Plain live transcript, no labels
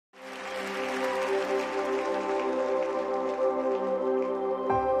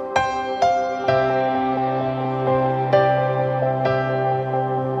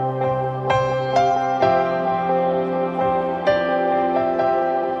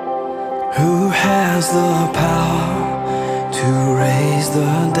has the power to raise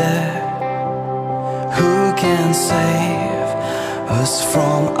the dead? Who can save us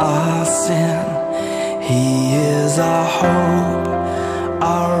from our sin? He is our hope,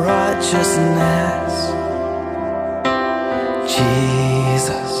 our righteousness.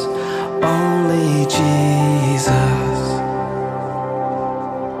 Jesus, only Jesus.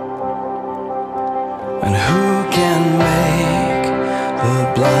 And who can make the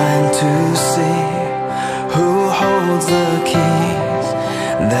blind to see? Who holds the keys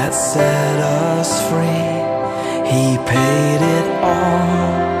that set us free? He paid it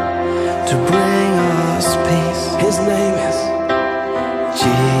all to bring us peace. His name is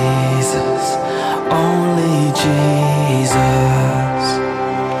Jesus, only Jesus.